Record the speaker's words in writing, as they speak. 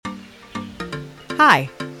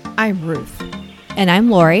Hi, I'm Ruth. And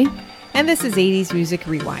I'm Lori. And this is 80s Music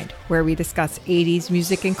Rewind, where we discuss 80s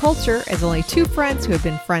music and culture as only two friends who have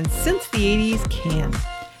been friends since the 80s can.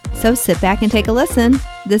 So sit back and take a listen.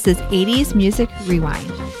 This is 80s Music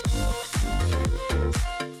Rewind.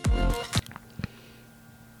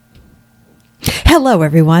 Hello,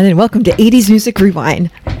 everyone, and welcome to 80s Music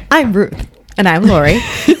Rewind. I'm Ruth. And I'm Lori.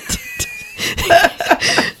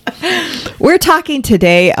 We're talking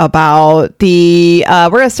today about we're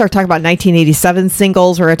going to start talking about 1987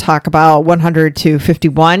 singles. We're going to talk about 100 to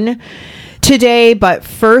 51 today. But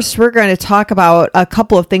first, we're going to talk about a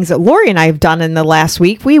couple of things that Lori and I have done in the last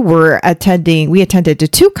week. We attended to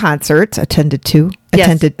two concerts. Attended two.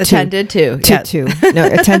 Attended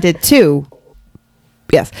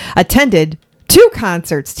two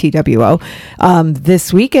concerts, TWO,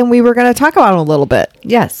 this week. And we were going to talk about them a little bit.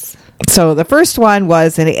 Yes. So the first one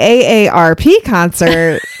was an AARP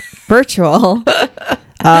concert, virtual,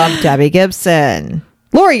 Debbie Gibson.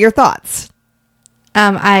 Lori, your thoughts?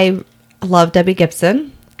 I love Debbie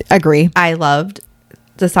Gibson. Agree. I loved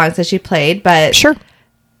the songs that she played, but sure,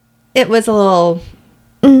 it was a little.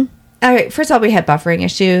 All right. First of all, we had buffering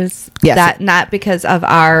issues. Yes. That not because of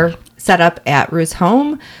our setup at Ruth's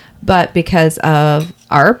home, but because of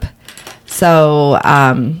ARP. So,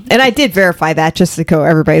 and I did verify that just to go,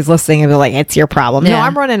 everybody's listening and be like, it's your problem. Yeah. No,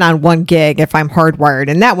 I'm running on 1 gig if I'm hardwired,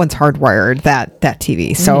 and that one's hardwired, that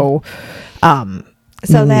TV. So,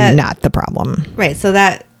 so that not the problem. Right. So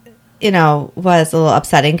that, was a little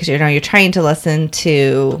upsetting because, you're trying to listen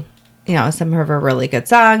to, some of her really good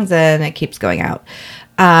songs and it keeps going out.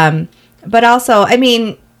 But also,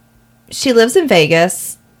 she lives in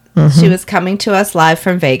Vegas. Mm-hmm. She was coming to us live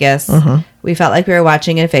from Vegas. Mm-hmm. We felt like we were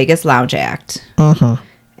watching a Vegas lounge act. Mm-hmm.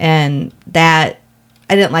 And that,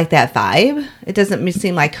 I didn't like that vibe. It doesn't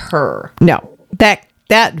seem like her. No, that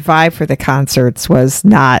vibe for the concerts was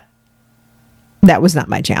not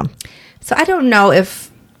my jam. So I don't know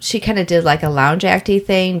if she kind of did like a lounge acty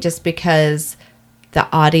thing just because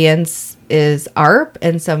the audience is ARP.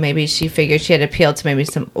 And so maybe she figured she had appealed to maybe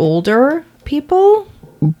some older people.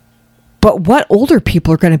 But what older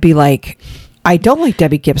people are going to be like, I don't like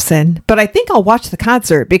Debbie Gibson, but I think I'll watch the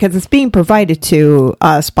concert because it's being provided to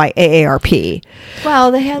us by AARP.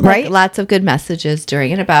 Well, they had lots of good messages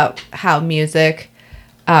during it about how music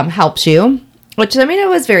helps you, which, it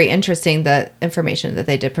was very interesting, the information that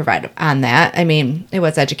they did provide on that. It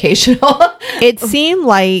was educational. It seemed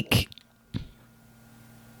like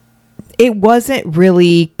it wasn't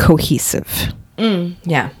really cohesive.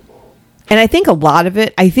 Yeah. And I think a lot of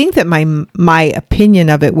it, I think that my opinion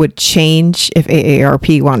of it would change if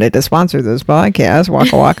AARP wanted to sponsor this podcast.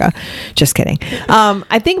 Waka waka. Just kidding.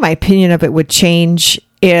 I think my opinion of it would change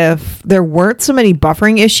if there weren't so many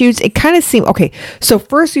buffering issues. It kind of seemed, okay, so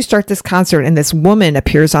first you start this concert and this woman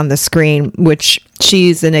appears on the screen, which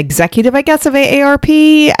she's an executive, I guess, of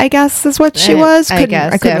AARP, I guess is what she was. I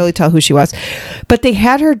couldn't really tell who she was. But they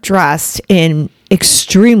had her dressed in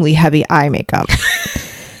extremely heavy eye makeup.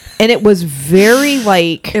 And it was very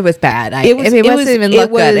it was bad. It wasn't even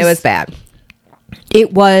look good. It was bad.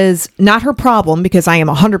 It was not her problem because I am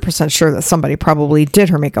 100% sure that somebody probably did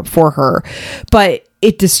her makeup for her. But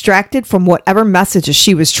it distracted from whatever messages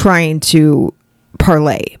she was trying to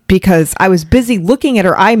parlay because I was busy looking at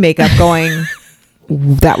her eye makeup going,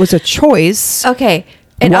 that was a choice. Okay.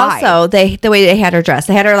 And why? Also, the way they had her dressed,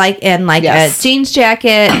 they had her in a jeans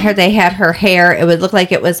jacket. They had her hair. It would look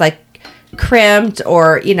like it was crimped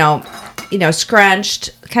or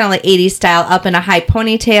scrunched, kind of like 80s style, up in a high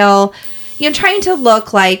ponytail, trying to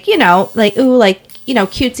look like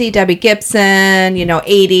cutesy Debbie Gibson,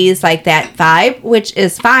 80s, like that vibe, which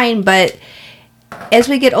is fine, but as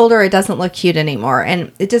we get older, it doesn't look cute anymore,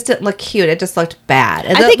 and it just didn't look cute. It just looked bad.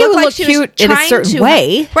 I think it would look cute in a certain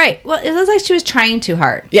way. Right. Well, it looked like she was trying too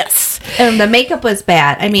hard. Yes. And the makeup was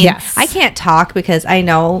bad. Yes. I can't talk because I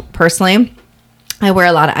know personally I wear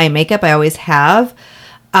a lot of eye makeup. I always have.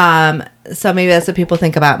 So maybe that's what people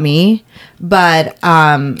think about me. But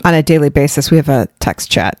on a daily basis, we have a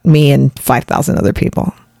text chat, me and 5,000 other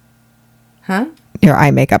people. Huh? Your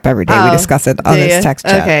eye makeup every day. We discuss it on this text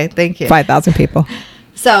chat. Okay, thank you. 5,000 people.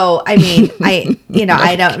 So,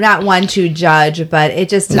 I don't not one to judge, but it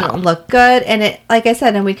just didn't look good. And it, like I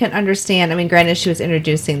said, and we couldn't understand. Granted, she was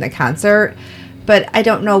introducing the concert, but I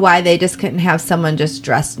don't know why they just couldn't have someone just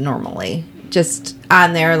dressed normally. Just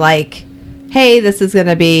on there hey, this is going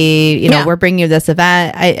to be, we're bringing you this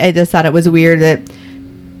event. I just thought it was weird that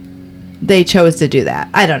they chose to do that.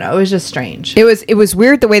 I don't know. It was just strange. It was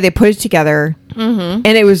weird the way they put it together. Mm-hmm.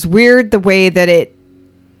 And it was weird the way that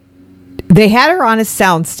they had her on a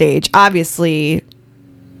sound stage. Obviously,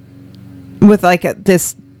 with like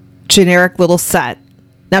this generic little set.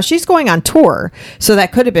 Now she's going on tour, so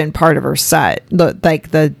that could have been part of her set.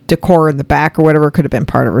 Like the decor in the back or whatever could have been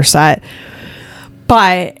part of her set.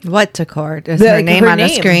 But what decor? Is her name on the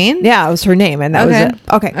screen? Yeah, it was her name, and that was it.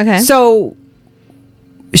 Okay. So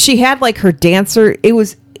she had like her dancer. It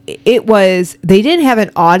was. They didn't have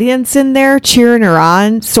an audience in there cheering her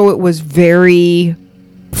on, so it was very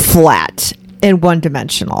flat and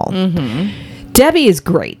one-dimensional. Mm-hmm. Debbie is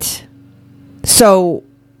great, so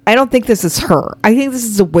I don't think this is her. I think this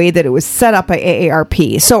is the way that it was set up by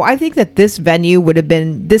AARP. So I think that this venue would have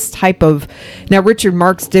been this type of... Now, Richard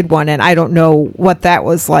Marx did one, and I don't know what that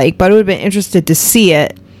was like, but I would have been interested to see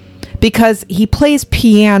it because he plays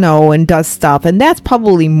piano and does stuff, and that's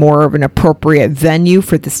probably more of an appropriate venue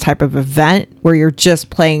for this type of event where you're just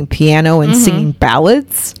playing piano and singing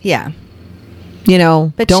ballads. Yeah. You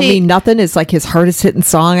know, but Don't Mean Nothing is like his hardest hitting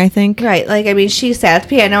song, I think. Right. Like, I mean, she sat at the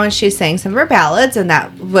piano and she sang some of her ballads, and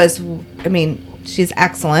that was, I mean, she's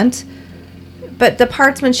excellent. But the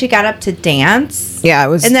parts when she got up to dance. Yeah, it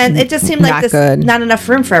was. And then it just seemed like not enough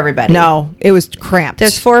room for everybody. No, it was cramped.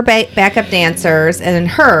 There's 4 backup dancers and then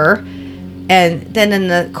her. And then in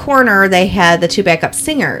the corner, they had the 2 backup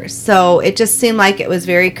singers. So it just seemed like it was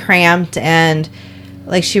very cramped and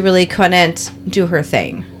like she really couldn't do her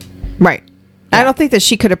thing. Right. Yeah. I don't think that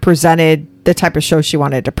she could have presented the type of show she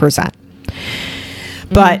wanted to present.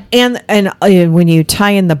 But, and when you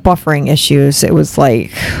tie in the buffering issues, it was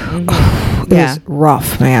like, it was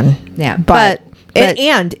rough, man. Yeah. But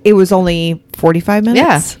and it was only 45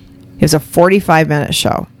 minutes. Yeah. It was a 45-minute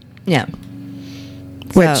show. Yeah.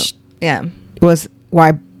 Which was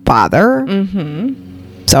why bother?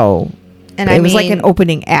 Mm-hmm. So and it was like an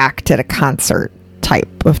opening act at a concert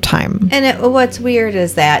type of time. And what's weird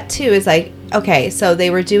is that too is like, okay, so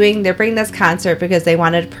they're bringing this concert because they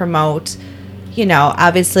wanted to promote, you know,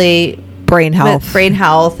 obviously brain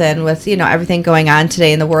health and with, you know, everything going on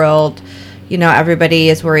today in the world, you know, everybody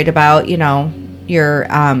is worried about, you know, your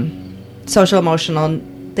social emotional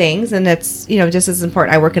things, and it's, you know, just as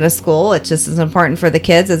important. I work in a school. It's just as important for the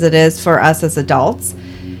kids as it is for us as adults.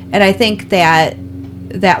 And I think that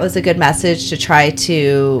was a good message to try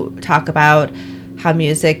to talk about how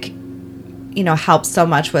music, you know, helps so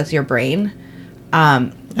much with your brain.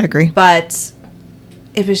 I agree. But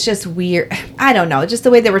it was just weird. I don't know. Just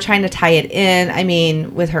the way they were trying to tie it in. I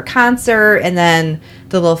mean, with her concert and then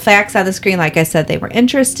the little facts on the screen, like I said, they were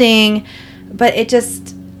interesting. But it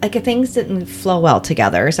just, like, things didn't flow well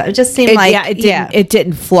together. So it just seemed it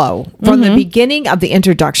didn't flow. From the beginning of the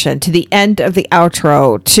introduction to the end of the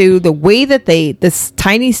outro to the way that this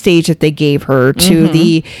tiny stage that they gave her to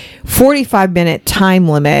the 45-minute time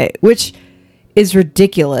limit, which is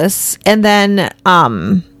ridiculous. And then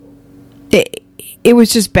it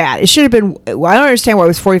was just bad. It should have been, I don't understand why it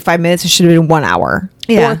was 45 minutes. It should have been 1 hour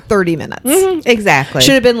or 30 minutes. Mm-hmm. Exactly.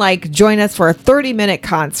 Should have been like, join us for a 30-minute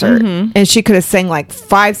concert. And she could have sang like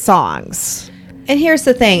 5 songs. And here's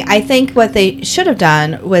the thing. I think what they should have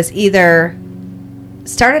done was either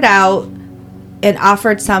started out and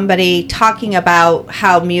offered somebody talking about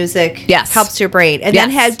how music helps your brain. And then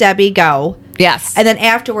have Debbie go. Yes. And then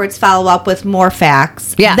afterwards follow up with more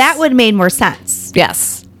facts. Yes. That would have made more sense.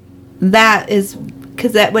 Yes. That is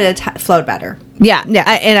because that would have flowed better. Yeah.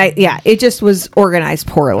 It just was organized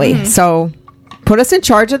poorly. So put us in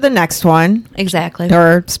charge of the next one. Exactly.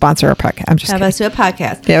 Or sponsor a podcast. I'm just have kidding. Us do a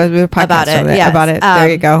podcast. Yeah, we'll do a podcast about it. Yes. About it. There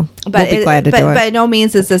you go. But we'll be glad to do it. By no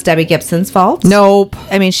means is this Debbie Gibson's fault. Nope.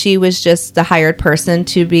 I mean, she was just the hired person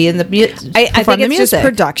to be in the music. I think it's just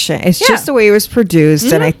production. It's just the way it was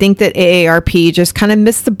produced. And I think that AARP just kind of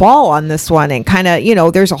missed the ball on this one. And kind of, you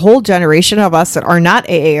know, there's a whole generation of us that are not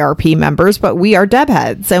AARP members, but we are Deb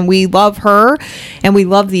heads. And we love her. And we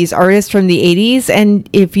love these artists from the 80s. And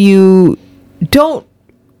if you don't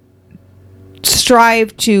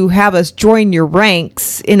strive to have us join your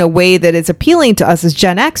ranks in a way that is appealing to us as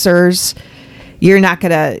Gen Xers, you're not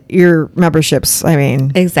gonna, your memberships, I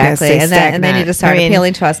mean, exactly, and then you just start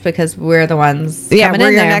appealing to us because we're the ones coming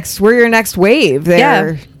in there. We're your next wave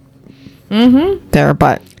there. There,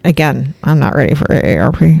 but again, I'm not ready for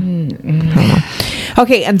AARP.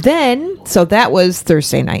 Okay, and then so that was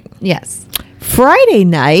Thursday night. Yes. Friday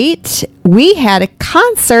night, we had a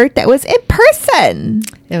concert that was in person.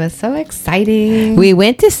 It was so exciting. We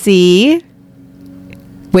went to see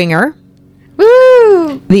Winger.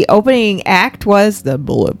 Woo! The opening act was the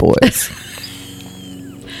Bullet Boys.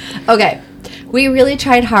 Okay. We really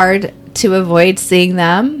tried hard to avoid seeing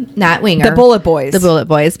them. Not Winger. The Bullet Boys. The Bullet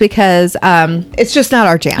Boys, because it's just not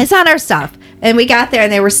our jam. It's not our stuff. And we got there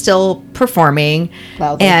and they were still performing.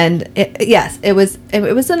 Loudly. And it was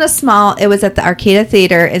in a small, it was at the Arcata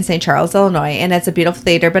Theater in St. Charles, Illinois. And it's a beautiful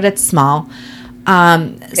theater, but it's small.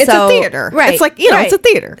 It's a theater. Right. It's like, it's a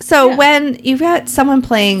theater. So when you've got someone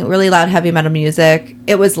playing really loud heavy metal music,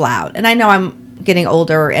 it was loud. And I know I'm getting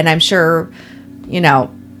older and I'm sure,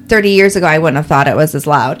 30 years ago I wouldn't have thought it was as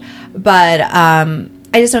loud. But I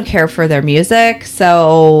just don't care for their music.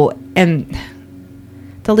 So, and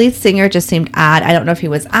the lead singer just seemed odd. I don't know if he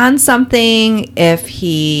was on something, if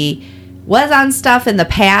he was on stuff in the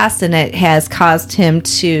past and it has caused him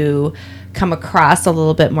to come across a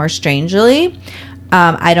little bit more strangely.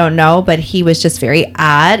 I don't know, but he was just very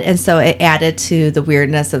odd. And so it added to the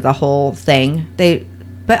weirdness of the whole thing.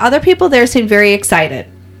 But other people there seemed very excited.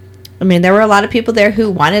 I mean, there were a lot of people there who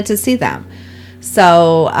wanted to see them.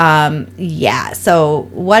 So, So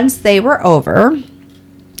once they were over,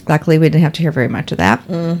 luckily we didn't have to hear very much of that.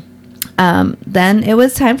 Then it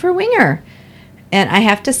was time for Winger. And I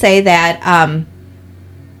have to say that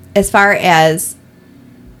as far as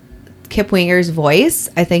Kip Winger's voice,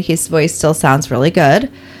 I think his voice still sounds really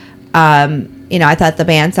good. I thought the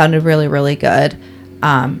band sounded really, really good.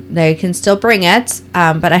 They can still bring it.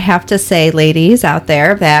 But I have to say, ladies out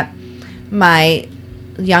there, that my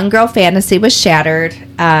young girl fantasy was shattered.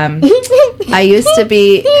 I used to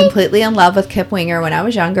be completely in love with Kip Winger when I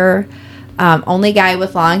was younger. Only guy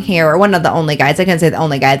with long hair, or one of the only guys. I can't say the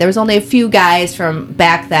only guy. There was only a few guys from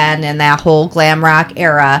back then in that whole glam rock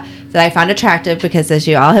era that I found attractive because, as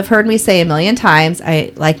you all have heard me say a million times,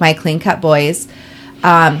 I like my clean-cut boys.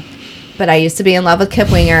 But I used to be in love with Kip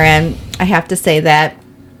Winger, and I have to say that,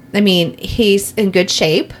 he's in good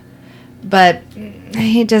shape, but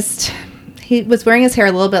he was wearing his hair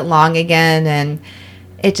a little bit long again, and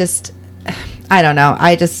it just, I don't know.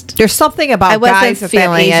 There's something about guys with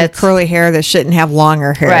that age of curly hair that shouldn't have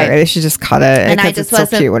longer hair. Right. They should just cut it. And I just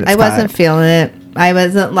wasn't feeling it. I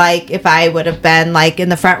wasn't like, if I would have been like in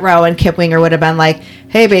the front row and Kip Winger would have been like,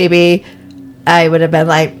 hey baby, I would have been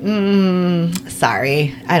like,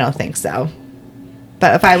 sorry, I don't think so.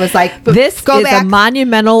 But if I was like, this is a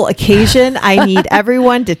monumental occasion. I need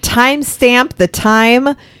everyone to timestamp the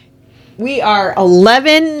time. We are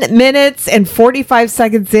 11 minutes and 45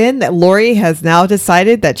 seconds in that Lori has now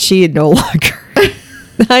decided that she no longer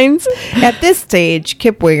finds at this stage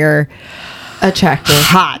Kip Winger attractive.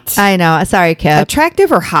 Hot. I know. Sorry, Kip.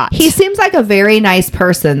 Attractive or hot? He seems like a very nice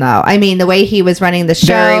person, though. The way he was running the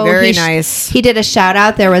show. Very, very nice. He did a shout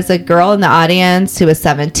out. There was a girl in the audience who was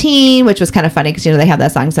 17, which was kind of funny because, they have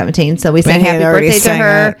that song 17. So we sang happy birthday to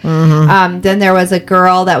her. Mm-hmm. Then there was a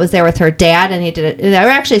girl that was there with her dad, and they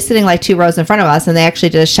were actually sitting like 2 rows in front of us, and they actually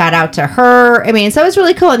did a shout out to her. So it was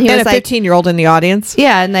really cool. And he was a 15-year-old in the audience.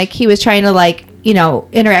 Yeah. And he was trying to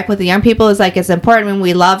interact with the young people. Is it's important when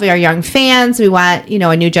we love our young fans. We want,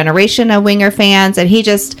 a new generation of Winger fans. And he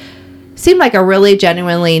just seemed like a really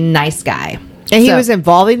genuinely nice guy. And he was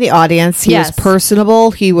involving the audience. He was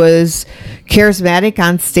personable. He was charismatic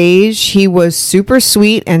on stage. He was super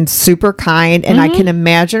sweet and super kind. And I can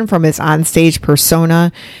imagine from his onstage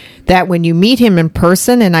persona that when you meet him in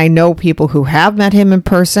person, and I know people who have met him in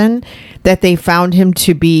person, that they found him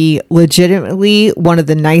to be legitimately one of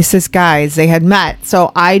the nicest guys they had met.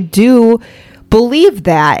 So I do believe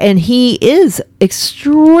that. And he is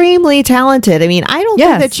extremely talented. I don't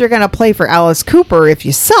think that you're going to play for Alice Cooper if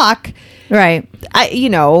you suck. Right.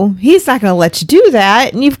 He's not going to let you do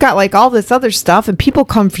that. And you've got all this other stuff, and people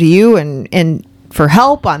come for you and for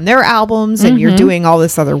help on their albums, and you're doing all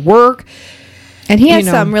this other work. And he has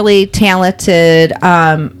some really talented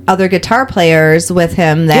other guitar players with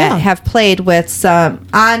him that have played with some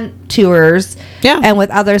on tours and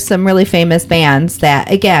with some really famous bands that,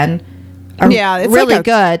 again, are it's really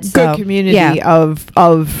good. Good community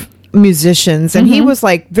of musicians. And he was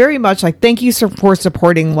very much thank you for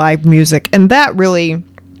supporting live music. And that really,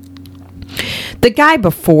 the guy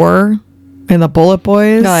before in the Bullet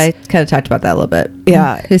Boys. No, I kind of talked about that a little bit.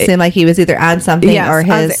 Yeah. Who seemed like he was either on something or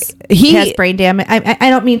he has brain damage. I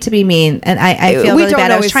don't mean to be mean, and I feel really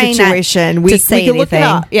bad. I was trying situation. to say anything. Look it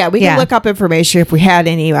up. Yeah, we can look up information if we had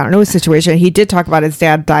any. I don't know his situation. He did talk about his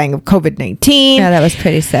dad dying of COVID-19. Yeah, that was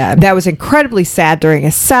pretty sad. That was incredibly sad during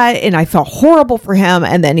a set, and I felt horrible for him.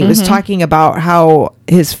 And then he was talking about how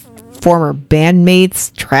his former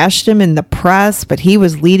bandmates trashed him in the press, but he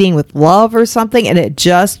was leading with love or something, and it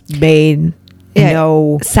just made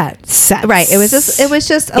no sets. Right. It was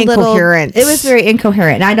just a incoherent. It was very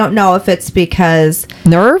incoherent. And I don't know if it's because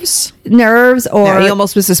nerves or he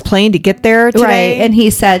almost was his plane to get there today. Right. And he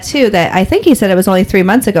said too that I think he said it was only 3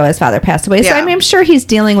 months ago his father passed away. So I mean, I'm sure he's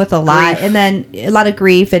dealing with a lot and then a lot of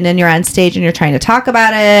grief, and then you're on stage and you're trying to talk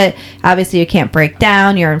about it. Obviously you can't break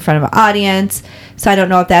down. You're in front of an audience. So I don't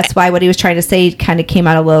know if that's why what he was trying to say kind of came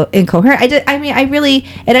out a little incoherent. I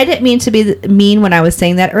didn't mean to be mean when I was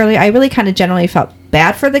saying that earlier. I really kind of generally felt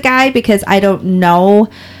bad for the guy because I don't know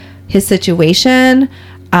his situation.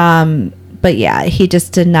 But yeah, he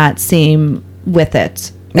just did not seem with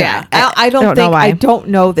it. Yeah. I don't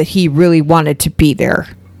know that he really wanted to be there.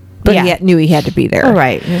 But he knew he had to be there. Oh,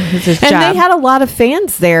 right. It's his job. They had a lot of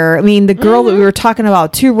fans there. I mean, the girl that we were talking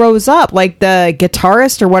about 2 rows up, like the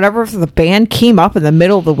guitarist or whatever for the band came up in the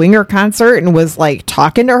middle of the Winger concert and was like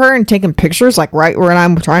talking to her and taking pictures like right when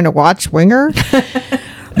I'm trying to watch Winger.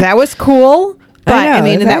 That was cool. But I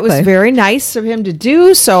mean, that was very nice of him to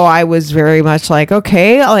do. So I was very much like,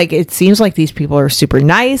 okay, like it seems like these people are super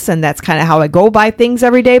nice. And that's kind of how I go by things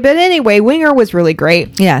every day. But anyway, Winger was really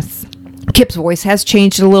great. Yes. Kip's voice has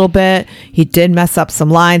changed a little bit. He did mess up some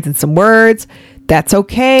lines and some words. That's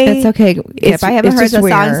okay. That's okay. Kip, I haven't heard the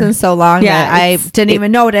song in so long that I didn't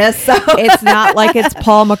even notice. So. It's not like it's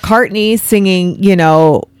Paul McCartney singing,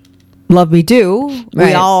 Love Me Do. Right.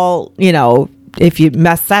 We all, if you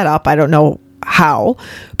mess that up, I don't know how,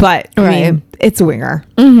 but I mean, it's a Winger.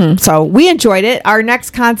 Mm-hmm. So we enjoyed it. Our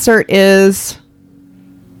next concert is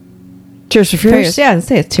Tears for Fears. Yeah,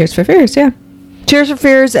 it's Tears for Fears. Yeah. Tears for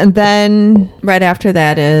Fears, and then right after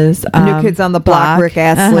that is New Kids on the Block, Rick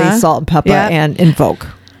Astley, Salt and Pepper, and Invoke.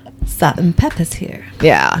 Salt and Pepper's here.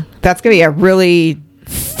 Yeah, that's gonna be a really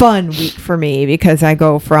fun week for me because I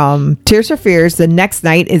go from Tears for Fears. The next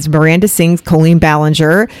night is Miranda Sings, Colleen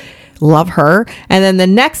Ballinger, love her, and then the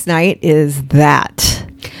next night is that.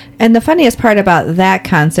 And the funniest part about that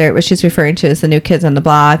concert, which she's referring to as the New Kids on the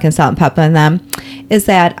Block and Salt and Pepper and them, is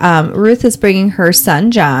that Ruth is bringing her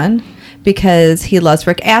son John, because he loves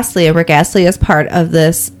Rick Astley, and Rick Astley is part of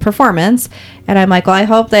this performance. And I'm like, well, I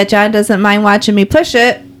hope that John doesn't mind watching me push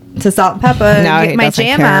it to Salt and Pepper and get my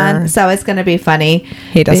jam on. So it's going to be funny.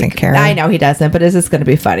 He doesn't care. I know he doesn't, but it's just going to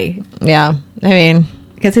be funny. Yeah. I mean,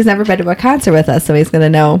 because he's never been to a concert with us, so he's going to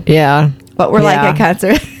know what we're like at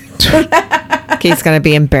concert. He's going to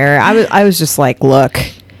be embarrassed. I was just like, look,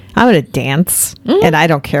 I'm going to dance, and I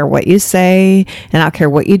don't care what you say, and I don't care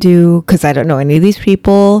what you do, because I don't know any of these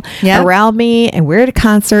people around me, and we're at a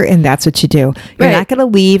concert, and that's what you do. You're not going to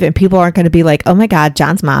leave, and people aren't going to be like, oh my God,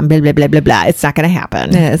 John's mom, blah, blah, blah, blah, blah. It's not going to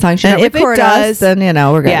happen. Yeah, as long as you don't record us, then,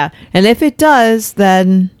 we're good. Yeah, and if it does,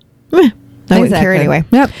 then... I wouldn't care anyway.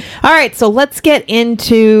 Yep. All right, so let's get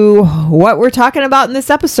into what we're talking about in this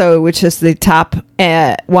episode, which is the top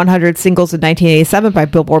 100 singles of 1987 by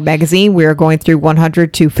Billboard magazine. We are going through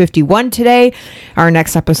 100 to 51 today. Our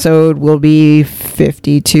next episode will be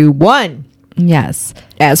 50-1. Yes.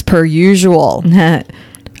 As per usual. All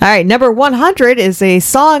right, number 100 is a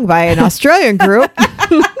song by an Australian group.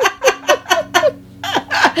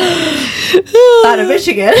 Out of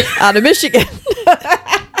Michigan. Out of Michigan.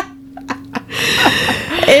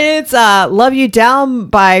 It's Love You Down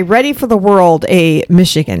by Ready for the World, a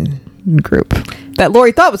Michigan group that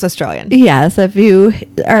Lori thought was Australian. Yes, if you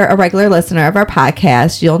are a regular listener of our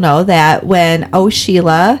podcast, you'll know that when Oh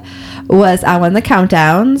Sheila was on one of the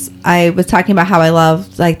countdowns, I was talking about how I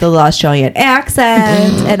love like the little Australian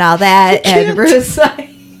accent and all that, and Bruce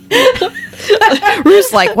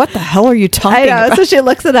Ruth's like, what the hell are you talking about? So she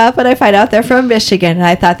looks it up, and I find out they're from Michigan, and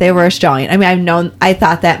I thought they were Australian. I mean, I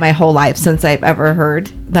thought that my whole life since I've ever heard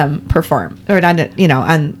them perform or on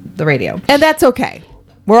the radio. And that's okay.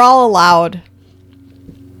 We're all allowed.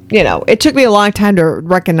 It took me a long time to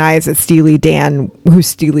recognize that Steely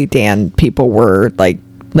Dan people were like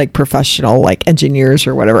professional, like engineers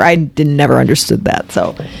or whatever. I never understood that.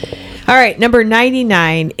 So. All right, number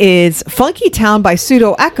 99 is Funky Town by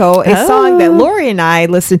Pseudo Echo, a song that Lori and I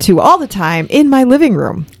listen to all the time in my living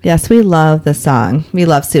room. Yes, we love the song. We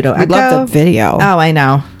love Pseudo Echo. We love the video. Oh, I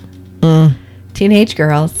know. Teenage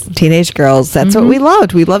girls. That's what we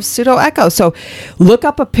loved. We love Pseudo Echo. So look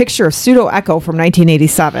up a picture of Pseudo Echo from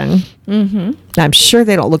 1987. Mm-hmm. I'm sure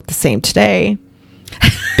they don't look the same today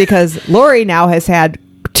because Lori now has had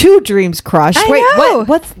 2 dreams crushed.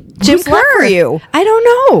 What's Jim Kerr for you? I don't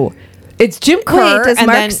know. It's Jim Kerr. Wait, does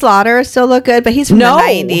Mark Slaughter still look good? But he's from the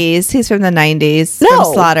 90s. He's from the 90s. No.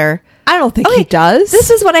 From Slaughter. I don't think he does.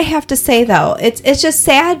 This is what I have to say, though. It's just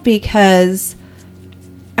sad because...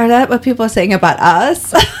 Are that what people are saying about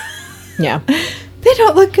us? Yeah. They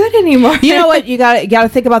don't look good anymore. You know what? You got to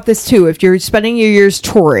think about this, too. If you're spending your years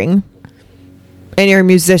touring... and you're a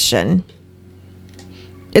musician,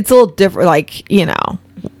 it's a little different. Like, you know,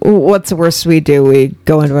 what's the worst we do? We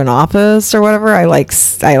go into an office or whatever. I like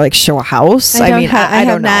show a house. I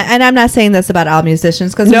don't know. And I'm not saying this about all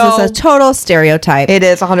musicians, because this is a total stereotype. It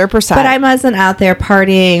is 100%. But I wasn't out there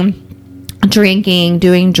partying, drinking,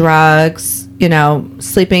 doing drugs, you know,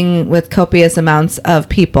 sleeping with copious amounts of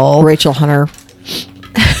people. Rachel Hunter.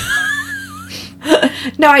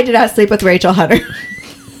 No, I did not sleep with Rachel Hunter.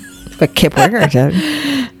 But Kip Winger did.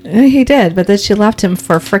 He did, but then she left him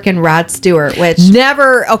for frickin' Rod Stewart, which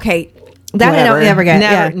never. Okay, that I don't ever get.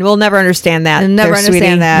 Never, yeah. We'll never understand that. Never understand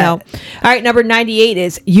sweetie. that. No. All right, number 98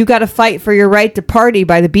 is "You Got to Fight for Your Right to Party"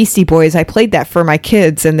 by the Beastie Boys. I played that for my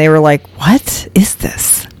kids, and they were like, "What is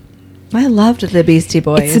this?" I loved the Beastie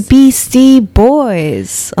Boys. It's the Beastie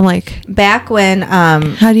Boys. I'm like, back when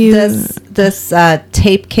how do you this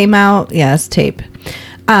tape came out? Yes, tape.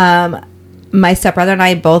 My stepbrother and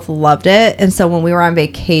I both loved it, and so when we were on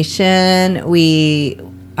vacation, we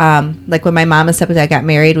like when my mom and stepdad got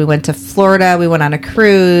married, we went to Florida. We went on a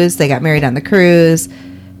cruise. They got married on the cruise.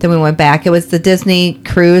 Then we went back. It was the Disney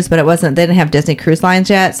cruise, but it wasn't. They didn't have Disney Cruise Lines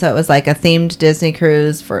yet, so it was like a themed Disney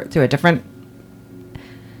cruise through a different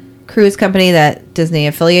cruise company that Disney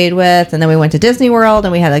affiliated with. And then we went to Disney World,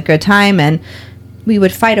 and we had a good time. And we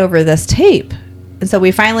would fight over this tape, and so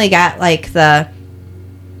we finally got like the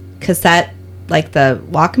cassette, like the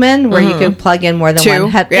Walkman, where you could plug in more than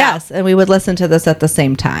one head. Yeah. Yes, and we would listen to this at the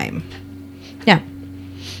same time. Yeah.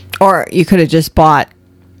 Or you could have just bought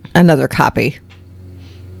another copy.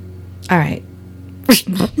 All right.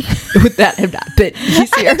 Would that have not been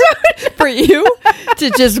easier for you to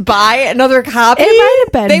just buy another copy? It might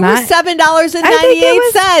have been. They were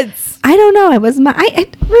 $7.98. I don't know. It was my.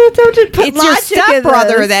 It's your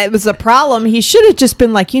stepbrother that was a problem. He should have just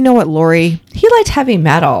been like, you know what, Lori? He liked heavy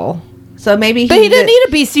metal, so maybe. But he didn't need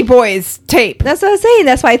a Beastie Boys tape. That's what I was saying.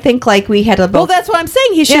 That's why I think like we had a. Well, that's what I'm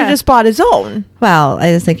saying. He should have just bought his own. Well,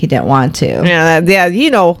 I just think he didn't want to. Yeah, you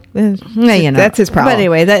know. That's his problem. But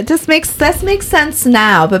anyway, that makes sense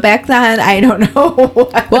now. But back then, I don't know.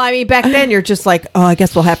 Well, I mean, back then you're just like, oh, I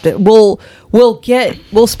guess we'll have to.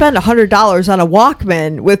 We'll spend $100 on a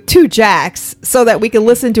Walkman with 2 jacks so that we can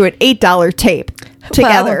listen to an $8 tape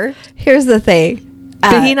together. Well, here's the thing.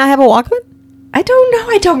 Did he not have a Walkman? I don't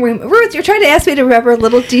know. I don't remember. Ruth, you're trying to ask me to remember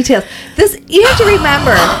little details. You have to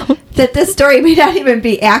remember that this story may not even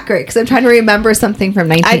be accurate, because I'm trying to remember something from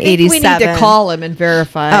 1987. I think we need to call him and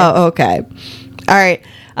verify. Oh, okay. All right.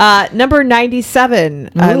 Number 97.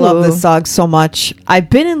 Ooh. I love this song so much. "I've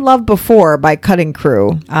Been in Love Before" by Cutting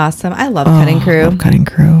Crew. Awesome. I love Cutting Crew. I love Cutting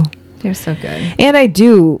Crew. They're so good. And I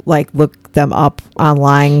do look them up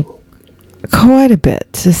online quite a bit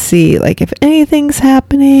to see if anything's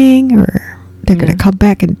happening, or they're going to come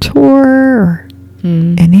back and tour, or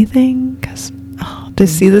anything. Because to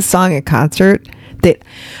see this song in concert,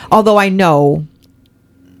 although I know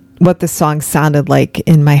what the song sounded like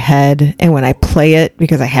in my head, and when I play it,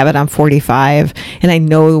 because I have it on 45, and I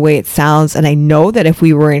know the way it sounds, and I know that if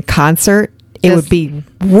we were in concert, it would be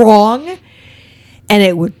wrong, and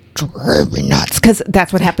it would drive me nuts, because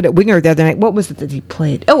that's what happened at Winger the other night. What was it that he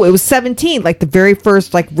played? Oh, it was 17. The very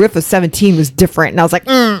first riff of 17 was different, and I was like,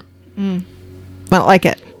 I don't like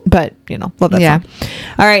it, but love that song.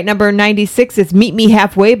 All right, number 96 is "Meet Me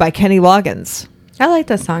Halfway" by Kenny Loggins. I like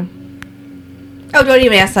that song. Oh, don't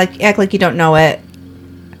even act like you don't know it.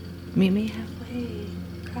 Meet me halfway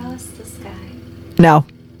across the sky. No.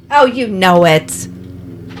 Oh, you know it.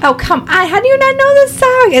 Oh, come on. How do you not know this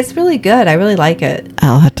song? It's really good. I really like it.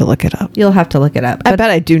 I'll have to look it up. You'll have to look it up. I bet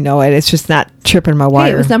I do know it. It's just not tripping my wire.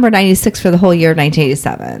 Hey, it was number 96 for the whole year of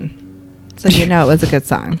 1987. So it was a good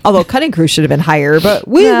song. Although Cutting Crew should have been higher, but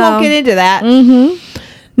we won't get into that.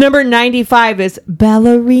 Number 95 is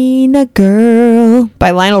 "Ballerina Girl"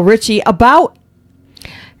 by Lionel Richie, about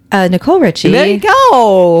Nicole Richie. There you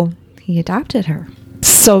go. He adopted her.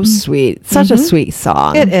 So sweet. Such a sweet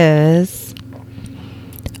song. It is.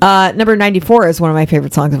 Number 94 is one of my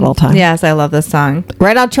favorite songs of all time. Yes, I love this song.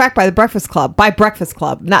 "Right on Track" by The Breakfast Club. By Breakfast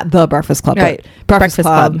Club. Not The Breakfast Club, right. but Breakfast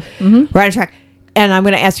Club. Right on Track. And I'm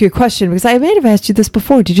going to ask you a question, because I may have asked you this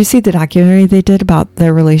before. Did you see the documentary they did about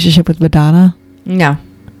their relationship with Madonna? No.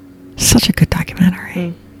 Such a good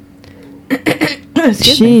documentary.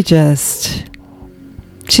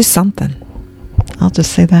 She's something. I'll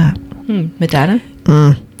just say that. Madonna?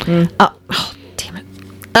 Oh, damn it.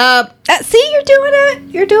 See, you're doing it.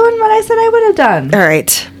 You're doing what I said I would have done. All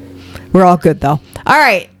right. We're all good, though. All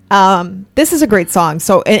right. This is a great song.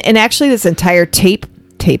 So, and actually this entire tape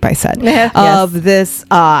tape, I said, Yes. of this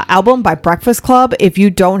album by Breakfast Club. If you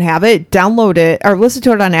don't have it, download it or listen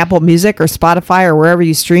to it on Apple Music or Spotify or wherever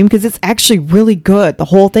you stream, because it's actually really good. The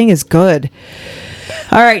whole thing is good.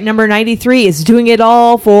 All right, number 93 is Doing It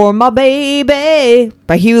All for My Baby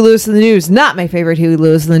by Huey Lewis and the News. Not my favorite Huey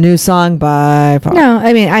Lewis and the News song by far. No,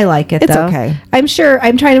 I mean, I like it, It's though. okay. I'm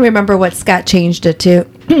trying to remember what Scott changed it to.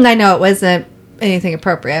 I know it wasn't anything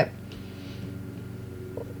appropriate.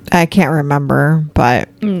 I can't remember, but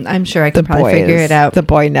I'm sure I could probably figure it out. The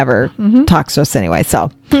boy never talks to us anyway,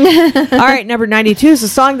 so. All right, number 92 is a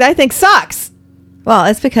song that I think sucks. Well,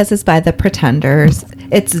 it's because it's by the Pretenders.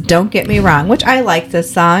 It's Don't Get Me Wrong, which I like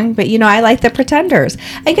this song, but I like the Pretenders.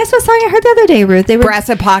 And guess what song I heard the other day, Ruth? They were Brass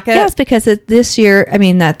in Pocket? Yes, because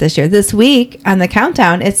this week on the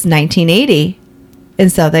countdown, it's 1980.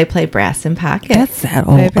 And so they play Brass in Pocket. That's that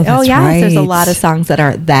old. Oh, that's yeah, right. there's a lot of songs that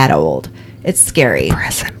are that old. It's scary.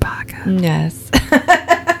 Brass in Pocket. Yes.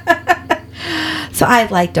 So I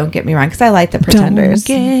like Don't Get Me Wrong because I like the Pretenders.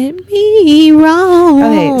 Don't get me wrong.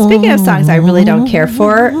 Okay, speaking of songs I really don't care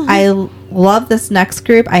for, I love this next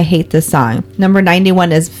group. I hate this song. Number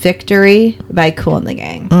 91 is Victory by Kool and the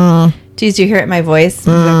Gang. Did you hear it in my voice?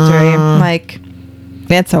 Victory. I'm like,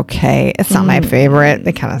 it's okay. It's not my favorite.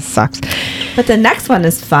 It kind of sucks. but the next one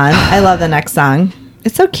is fun. I love the next song.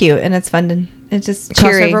 It's so cute and it's fun and it's just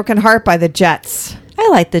Cross cheery. My Broken Heart by the Jets. I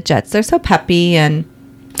like the Jets. They're so peppy and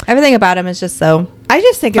everything about them is just so I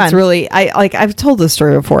just think fun. it's really, I've told this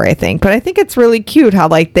story before, I think, but I think it's really cute how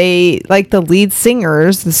the lead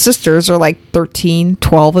singers, the sisters are like 13,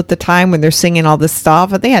 12 at the time when they're singing all this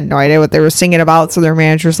stuff, and they had no idea what they were singing about. So their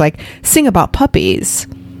manager's like, sing about puppies.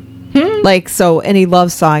 Like, so any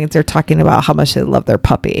love songs, they're talking about how much they love their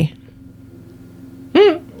puppy.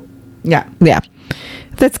 Yeah. Yeah.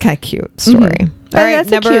 That's kind of cute story. All right, That's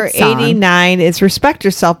a number cute song. 89 is Respect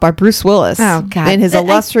Yourself by Bruce Willis. Oh, God. In his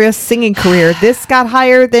illustrious singing career, this got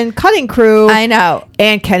higher than Cutting Crew I know.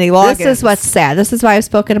 and Kenny Loggins. This is what's sad. This is why I've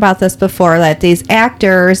spoken about this before, that these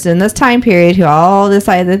actors in this time period who all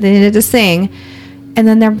decided that they needed to sing, and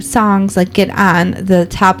then their songs get on the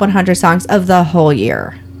top 100 songs of the whole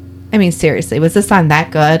year. I mean, seriously, was this song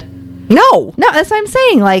that good? No. No, that's what I'm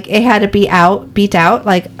saying. It had to be beat out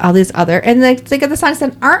like all these other, and think of the songs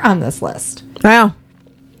that aren't on this list. Wow.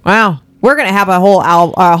 We're going to have a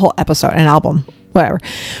whole episode, an album, whatever.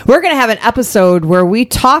 We're going to have an episode where we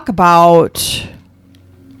talk about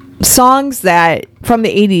songs that from the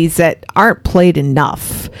 80s that aren't played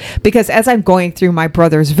enough. Because as I'm going through my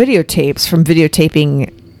brother's videotapes from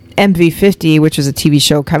videotaping MV50, which was a TV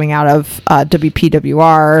show coming out of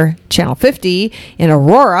WPWR Channel 50 in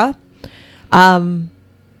Aurora,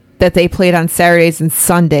 that they played on Saturdays and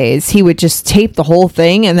Sundays, he would just tape the whole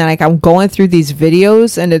thing, and then I'm going through these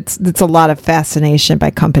videos, and it's a lot of Fascination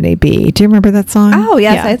by Company B. Do you remember that song? Oh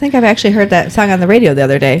yes, Yeah. I think I've actually heard that song on the radio the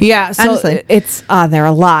other day. Yeah, so honestly. it's on there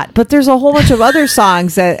a lot, but there's a whole bunch of other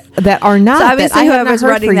songs that are not. So obviously that I have whoever's not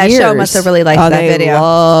heard running for that show years. must have really liked that they video.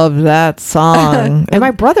 Love that song, and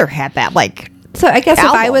my brother had that So I guess if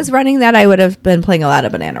I album. was running that, I would have been playing a lot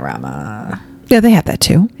of Bananarama. Yeah, they had that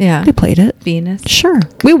too. Yeah. They played it. Venus. Sure,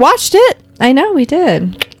 we watched it. I know we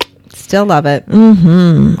did. Still love it.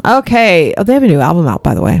 Okay. Oh, they have a new album out,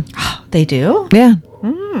 by the way. They do? Yeah.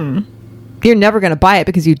 You're never going to buy it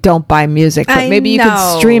because you don't buy music, but maybe you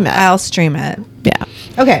can stream it. I'll stream it. Yeah.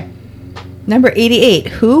 Okay. Number 88.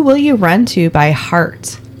 Who Will You Run To by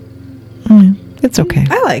Heart. It's okay.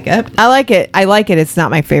 I like it. I like it. It's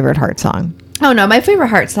not my favorite Heart song. Oh no, my favorite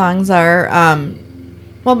Heart songs are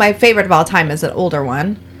my favorite of all time is an older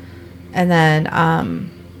one. And then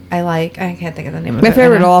I can't think of the name of it. My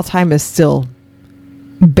favorite of all time is still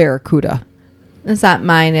Barracuda. It's not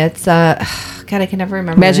mine. It's God, I can never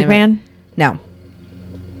remember. Magic the name of Man? it. No.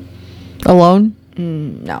 Alone?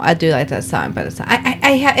 No, I do like that song, but it's not.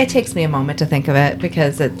 It takes me a moment to think of it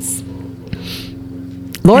because it's.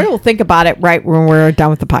 Lori will think about it right when we're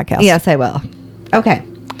done with the podcast. Yes, I will. Okay.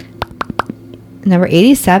 Number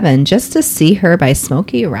 87, Just to See Her by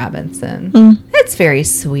Smokey Robinson. It's very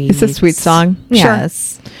sweet. It's a sweet song.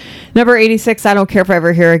 Yes. Sure. Number 86, I Don't Care If I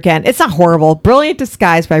Ever Hear Again. It's not horrible. Brilliant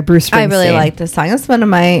Disguise by Bruce Springsteen. I really like this song. It's one of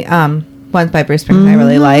my ones by Bruce Springsteen I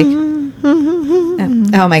really like.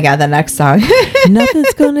 Oh my God, the next song.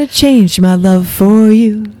 Nothing's gonna change my love for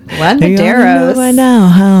you. Juan You ought to know Medeiros. by now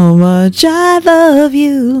how much I love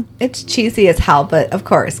you. It's cheesy as hell, but of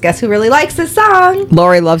course, guess who really likes this song?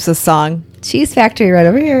 Lori loves this song. Cheese Factory right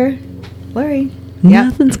over here. Lori.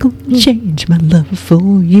 Nothing's gonna change my love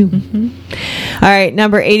for you. All right,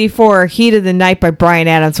 number 84, Heat of the Night by Bryan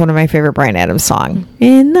Adams, one of my favorite Bryan Adams songs.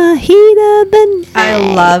 In the heat of the night.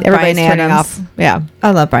 I love Everybody's Bryan turning Adams. off. Yeah.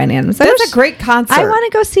 I love Bryan Adams. That's a great concert. I want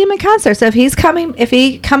to go see him in concert. So if he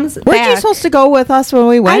comes Weren't back. you supposed to go with us when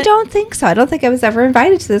we went? I don't think so. I don't think I was ever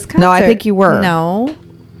invited to this concert. No, I think you were. No.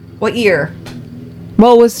 What year?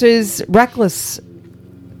 Well, it was his Reckless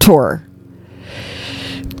tour.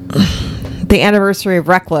 The anniversary of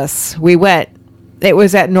Reckless. We went. It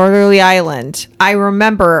was at Northerly Island. I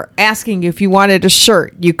remember asking you if you wanted a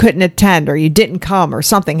shirt. You couldn't attend, or you didn't come, or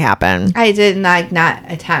something happened. I did not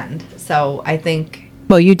attend. So I think...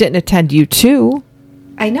 Well, you didn't attend U2.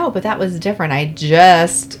 I know, but that was different. I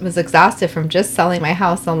just was exhausted from just selling my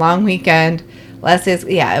house a long weekend.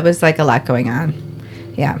 It was like a lot going on.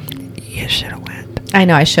 Yeah. You should have went. I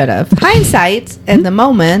know I should have. Hindsight, in the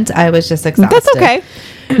moment, I was just exhausted. That's okay.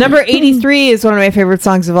 Number 83 is one of my favorite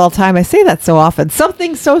songs of all time. I say that so often.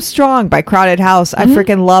 Something So Strong by Crowded House. I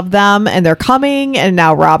freaking love them, and they're coming, and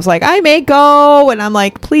now Rob's like, I may go, and I'm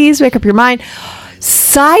like, please make up your mind.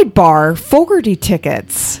 Sidebar, Fogerty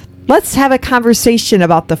tickets. Let's have a conversation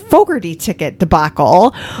about the Fogerty ticket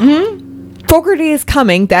debacle. Fogerty is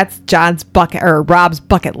coming. That's Rob's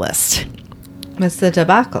bucket list. What's the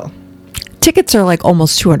debacle? Tickets are like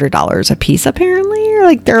almost $200 a piece, apparently. Or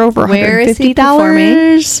like they're over $150. Where is he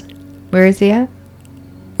performing? Where is he at?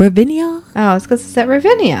 Ravinia. Oh, it's because it's at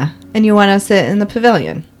Ravinia, and you want to sit in the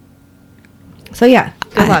pavilion. So yeah,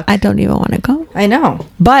 good luck. I don't even want to go. I know,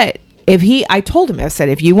 but I told him, I said,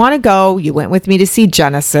 if you want to go, you went with me to see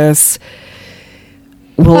Genesis.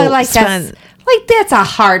 That's a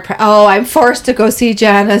hard. I'm forced to go see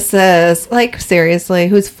Genesis. Like seriously,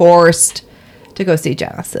 who's forced to go see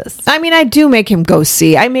Genesis? I mean, I do make him go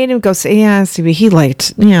see. I made him go see. Yeah, see, he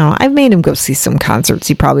liked. I made him go see some concerts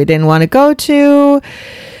he probably didn't want to go to.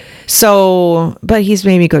 So, but he's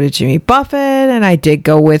made me go to Jimmy Buffett, and I did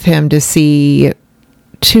go with him to see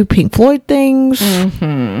 2 Pink Floyd things.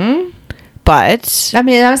 But I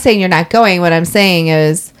mean, I'm saying you're not going. What I'm saying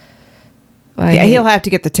is, he'll have to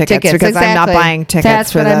get the tickets because I'm not buying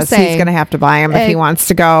tickets for this. He's going to have to buy them if he wants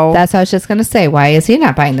to go. That's what I was just going to say. Why is he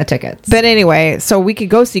not buying the tickets? But anyway, so we could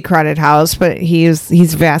go see Crowded House, but he's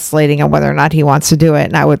vacillating on whether or not he wants to do it,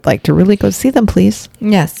 and I would like to really go see them, please.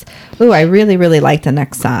 Yes. Ooh, I really, really like the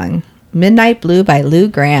next song, "Midnight Blue" by Lou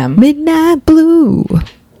Gramm. Midnight Blue.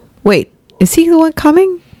 Wait, is he the one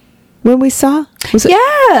coming? When we saw? Was it?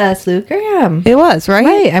 Yes, Lou Gramm. It was, right?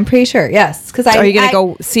 Right, I'm pretty sure. Yes. Are you going to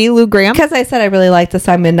go see Lou Gramm? Because I said I really like the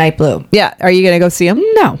song Midnight Blue. Yeah. Are you going to go see him?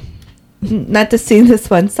 No. Not to sing this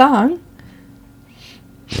one song.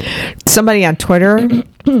 Somebody on Twitter.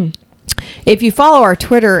 If you follow our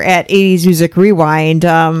Twitter at 80s Music Rewind,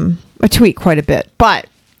 I tweet quite a bit. But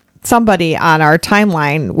somebody on our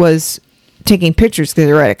timeline was taking pictures because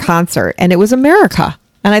they were at a concert, and it was America.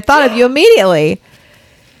 And I thought of you immediately.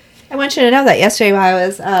 I want you to know that yesterday while I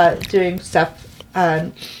was doing stuff,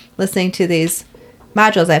 listening to these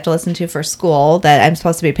modules I have to listen to for school that I'm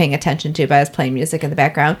supposed to be paying attention to, but I was playing music in the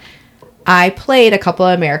background. I played a couple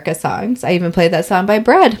of America songs. I even played that song by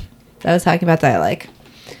Bread that I was talking about that I like.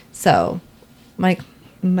 So, Mike.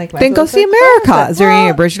 Then go see America. Is there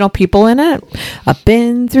any original people in it? I've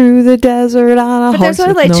been through the desert on a horse. But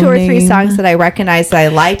there's only like 2 or 3 songs that I recognize that I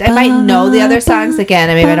liked. I might know the other songs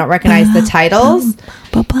again, and maybe I don't recognize the titles.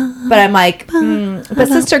 But I'm like, but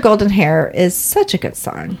Sister Golden Hair is such a good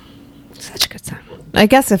song. Such a good song. I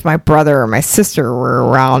guess if my brother or my sister were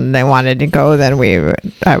around and they wanted to go, then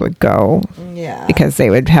I would go. Yeah. Because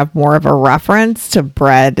they would have more of a reference to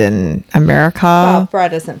Bread and America. Well,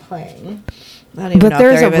 Bread isn't playing. But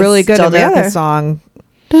there's a really good America song.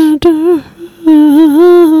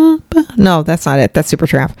 No, that's not it. That's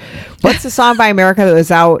Supertramp. What's the song by America that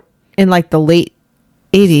was out in like the late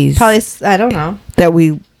 80s? Probably, I don't know. That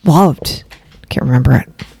we loved. Can't remember it.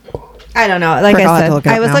 I don't know. Like I said,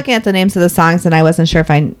 I was looking at the names of the songs and I wasn't sure if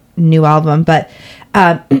I knew all of them. But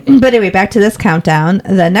anyway, back to this countdown.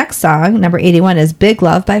 The next song, number 81, is "Big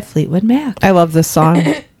Love" by Fleetwood Mac. I love this song.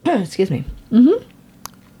 Excuse me.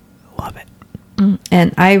 Love it.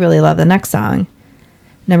 And I really love the next song.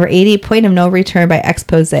 Number 80, "Point of No Return" by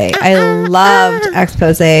Expose. I loved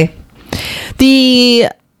Expose. The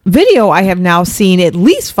video I have now seen at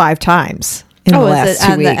least 5 times in the last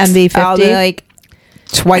 2 weeks. The MV50? Like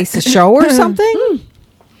twice a show or something.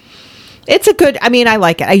 It's a good, I mean, I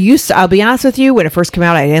like it. I'll be honest with you, when it first came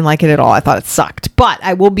out, I didn't like it at all. I thought it sucked. But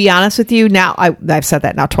I will be honest with you now, I've said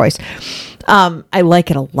that now twice. I like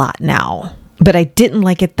it a lot now. But I didn't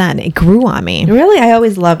like it then. It grew on me. Really? I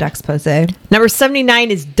always loved Expose. Number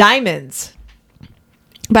 79 is "Diamonds"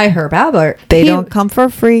 By Herb Albert. They don't come for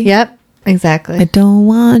free. Yep, exactly. I don't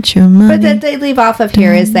want your money. But that they leave off of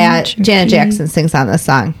here is that Janet Jackson sings on this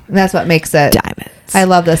song. And that's what makes it. Diamonds. I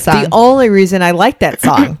love this song. The only reason I like that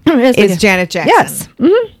song is Janet Jackson. Yes.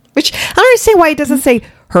 Mm-hmm. Which I don't understand why it doesn't say